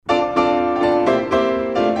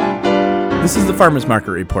This is the Farmers Market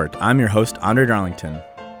Report. I'm your host, Andre Darlington.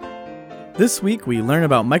 This week, we learn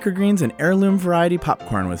about microgreens and heirloom variety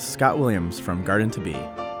popcorn with Scott Williams from Garden to Bee.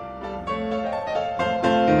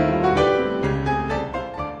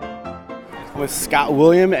 With Scott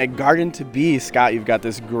Williams at Garden to Bee. Scott, you've got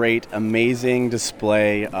this great, amazing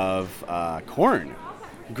display of corn.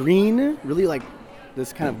 Green, really like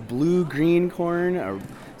this kind of blue-green corn, or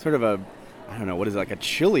sort of like a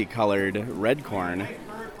chili-colored red corn.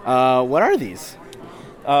 What are these?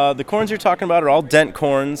 The corns you're talking about are all dent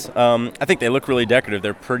corns. I think they look really decorative.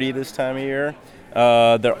 They're pretty this time of year.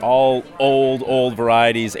 They're all old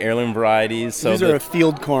varieties, heirloom varieties. So these are a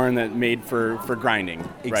field corn that made for grinding,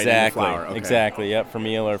 exactly, right? In the flour. Okay. Exactly. Yep, for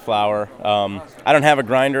meal or flour. I don't have a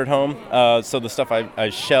grinder at home, so the stuff I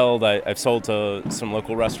shelled, I've sold to some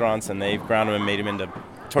local restaurants, and they've ground them and made them into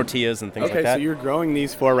tortillas and things like that. Okay, so you're growing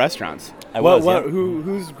these for restaurants.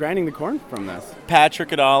 Who's grinding the corn from this?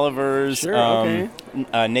 Patrick at Oliver's. Sure, okay.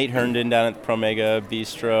 Nate Herndon down at the Promega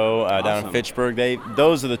Bistro down in Fitchburg.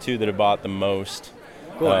 Those are the two that have bought the most.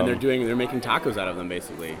 Cool, and they're making tacos out of them,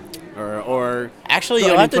 basically. Or actually,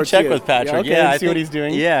 you'll have to check with Patrick. Yeah, I see what he's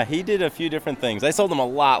doing. Yeah, he did a few different things. I sold them a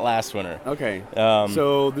lot last winter. Okay.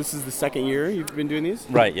 So this is the second year you've been doing these?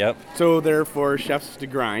 Right. Yep. So they're for chefs to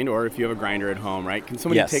grind, or if you have a grinder at home, right? Can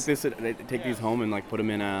somebody Yes. take these home and like put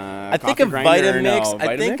them in a I think coffee a grinder? Vitamix. No,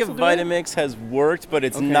 I think a will do it? Vitamix has worked, but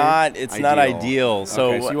it's Okay. not. It's not ideal.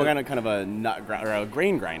 So you want kind of a or a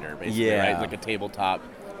grain grinder, basically, Yeah. right? Like a tabletop.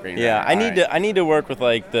 Yeah, I need to work with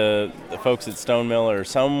like the folks at Stone Mill or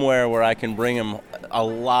somewhere where I can bring them a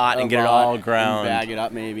lot and get it all ground. And bag it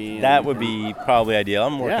up, maybe. That would be probably ideal.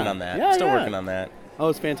 I'm working on that. Yeah, Still working on that. Oh,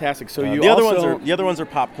 it's fantastic. So the other ones are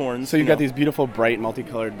popcorns. So you've got these beautiful, bright,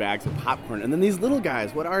 multicolored bags of popcorn, and then these little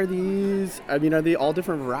guys. What are these? I mean, are they all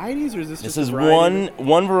different varieties, or is this just This is a variety?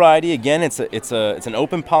 one variety. Again, it's an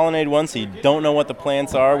open pollinated one, so you don't know what the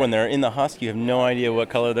plants are when they're in the husk. You have no idea what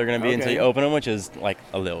color they're going to be until you open them, which is like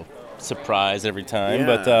a little surprise every time.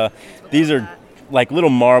 Yeah. But these are like little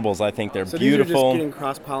marbles. I think they're beautiful. These are just getting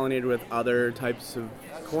cross-pollinated with other types of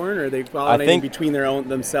corn, or are they pollinating between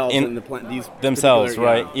themselves and the plant? These themselves,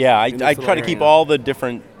 right? Yeah, I try to keep all the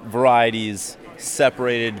different varieties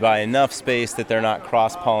separated by enough space that they're not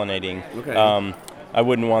cross-pollinating. Okay. I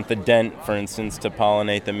wouldn't want the dent, for instance, to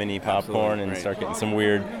pollinate the mini popcorn and start getting some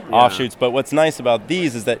weird Yeah. offshoots. But what's nice about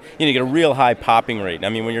these is that you get a real high popping rate. I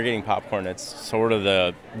mean, when you're getting popcorn, it's sort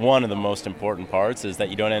of one of the most important parts is that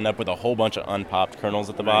you don't end up with a whole bunch of unpopped kernels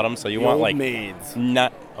at the bottom. So you want old like maids.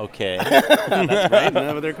 not okay. That's right. Isn't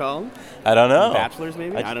that what they're called? I don't know. Bachelors,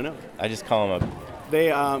 maybe. I don't know. I just call them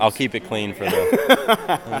I'll keep it clean for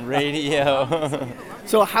the radio.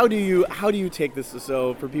 So how do you take this?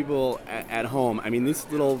 So for people at home, I mean, these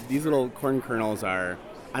little corn kernels are,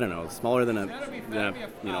 I don't know, smaller than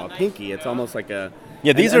a pinky. It's almost like a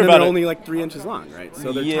These and are about only like 3 inches long, right?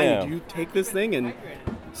 So they're tiny. Do you take this thing and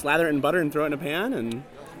slather it in butter and throw it in a pan and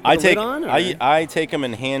I take them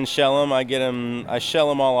and hand shell them. I shell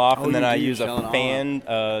them all off, and then I use a fan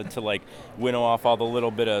to like winnow off all the little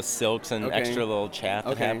bit of silks and extra little chaff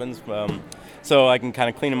that happens. So I can kind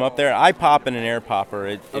of clean them up there. I pop in an air popper.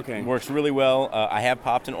 It works really well. I have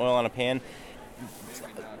popped in oil on a pan.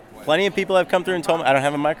 Plenty of people have come through and told me I don't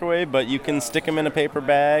have a microwave, but you can stick them in a paper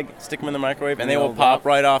bag, stick them in the microwave, and they will pop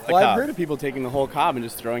right off the cob. I've heard of people taking the whole cob and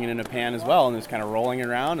just throwing it in a pan as well, and just kind of rolling it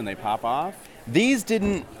around, and they pop off. These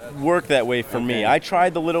didn't work that way for me. I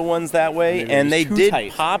tried the little ones that way, and they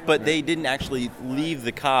did pop, but they didn't actually leave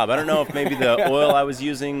the cob. I don't know if maybe the oil I was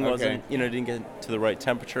using wasn't, didn't get to the right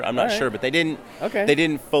temperature. I'm not sure, but they didn't. They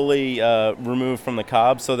didn't fully remove from the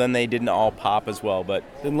cob, so then they didn't all pop as well. But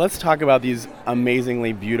then let's talk about these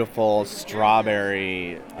amazingly beautiful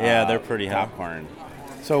strawberry. They're pretty popcorn.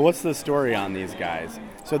 So what's the story on these guys?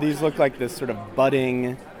 So these look like this sort of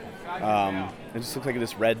budding. It just looks like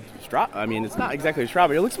this red straw. I mean, it's not exactly a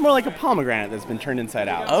strawberry. It looks more like a pomegranate that's been turned inside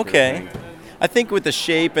out. Okay. I think with the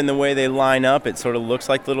shape and the way they line up, it sort of looks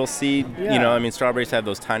like little seed. Yeah. I mean, strawberries have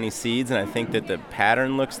those tiny seeds, and I think that the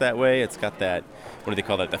pattern looks that way. It's got that, what do they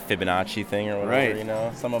call that, the Fibonacci thing or whatever,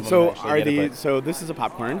 Right. Some of them So so this is a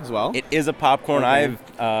popcorn as well? It is a popcorn. Okay.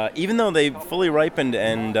 I've, even though they fully ripened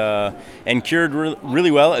and cured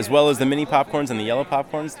really well as the mini popcorns and the yellow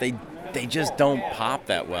popcorns, they just don't pop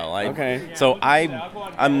that well. So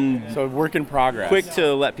I'm work in progress. Quick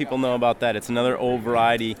to let people know about that. It's another old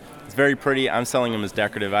variety. It's very pretty. I'm selling them as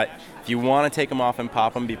decorative. If you want to take them off and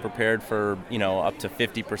pop them, be prepared for up to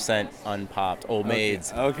 50% unpopped old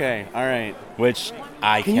maids. Okay, all right. Which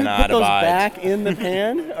I Can cannot you put those abide. back in the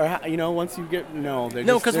pan, or once you get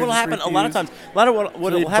because what'll happen a lot of times, what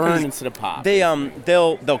will happen burn is instead of pop.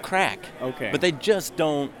 they'll crack. Okay. But they just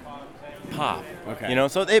don't pop. Okay. You know,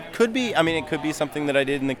 so it could be. I mean, it could be something that I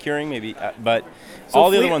did in the curing, maybe. But all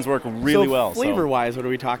the other ones work really well. Flavor-wise, what are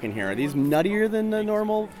we talking here? Are these nuttier than the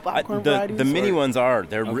normal popcorn varieties? The mini ones are.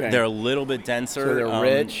 They're a little bit denser. So they're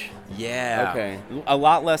rich. Yeah. Okay. A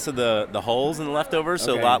lot less of the holes in the leftovers,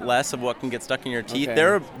 so a lot less of what can get stuck in your teeth.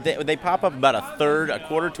 Okay. They pop up about a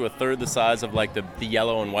quarter to a third the size of like the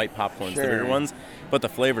yellow and white popcorns, the bigger ones. But the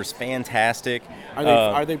flavor's fantastic.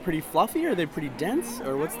 Are they pretty fluffy? Or are they pretty dense?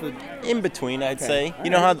 Or what's the in between? I'd say. You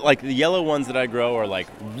know how like the yellow ones that I grow are like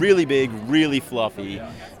really big, really fluffy,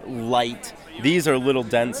 light. These are a little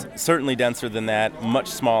dense, certainly denser than that, much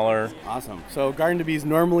smaller. Awesome. So Garden to Be is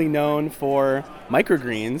normally known for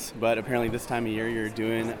microgreens, but apparently this time of year you're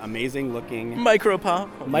doing amazing looking Micropop.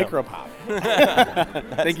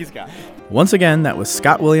 Thank you, Scott. Once again, that was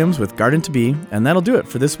Scott Williams with Garden to Be, and that'll do it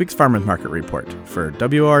for this week's Farmers Market Report. For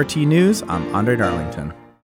WORT News, I'm Andre Darlington.